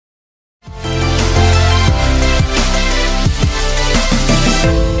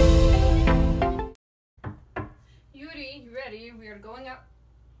going out.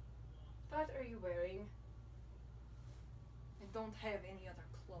 What are you wearing? I don't have any other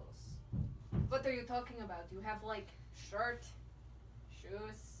clothes. What are you talking about? You have like shirt,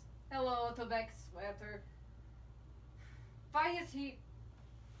 shoes, hello, tobacco, sweater. Why is he?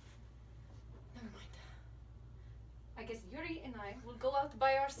 Never mind. I guess Yuri and I will go out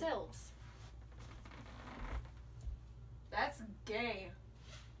by ourselves. That's gay.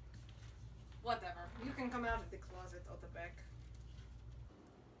 Whatever. You can come out of the closet out the back.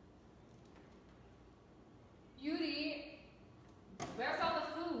 Yuri, where's all the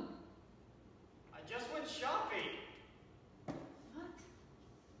food? I just went shopping. What?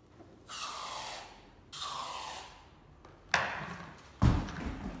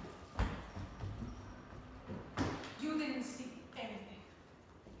 You didn't see anything.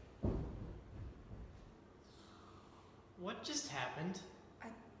 What just happened? I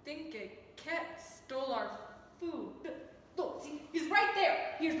think a cat stole our food. Look, see, he's right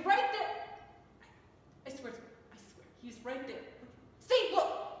there. He's right there. I swear, he's right there. See,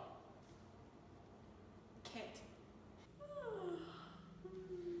 look. Cat.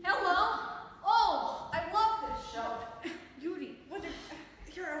 Hello. Oh, I love this show. Yuri, what?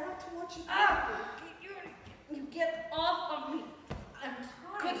 Here, I want to watch it. Yuri, you get off of me. I'm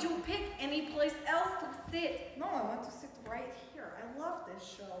trying. Could you pick any place else to sit? No, I want to sit right here. I love this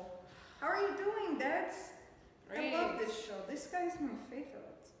show. How are you doing, Dads? Great. I love this show. This guy is my favorite.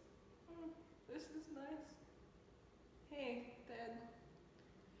 This is nice. Hey, Dad.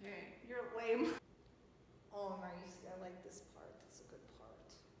 Hey, you're lame. Oh, nice. I like this part. It's a good part.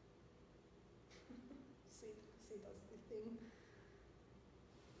 see, that's the thing.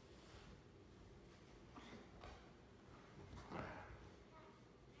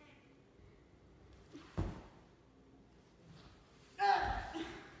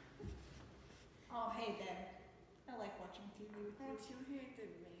 Oh, hey, Dad. I like watching TV with you. But you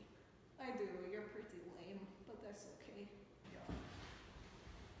hated me. I do. You're pretty lame, but that's okay.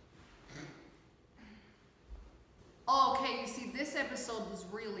 Okay, you see, this episode was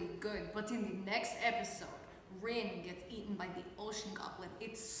really good, but in the next episode, Rin gets eaten by the ocean goblin.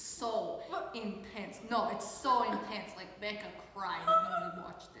 It's so intense. No, it's so intense. Like, Becca cried when we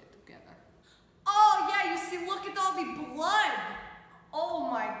watched it together. Oh, yeah, you see, look at all the blood. Oh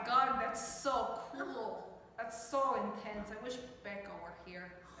my god, that's so cool. That's so intense. I wish Becca were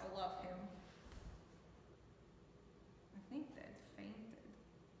here. I love him. I think Dad fainted.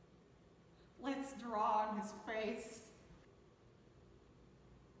 Let's draw on his face.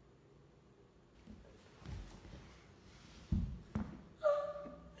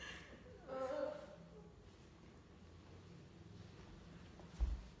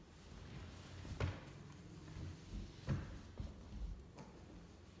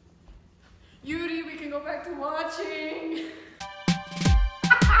 Yuri, we can go back to watching.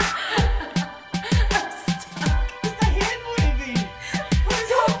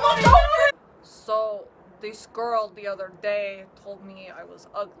 So this girl the other day told me I was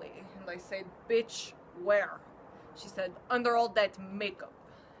ugly, and I said, bitch, where? She said, under all that makeup.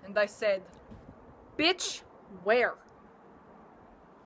 And I said, bitch, where?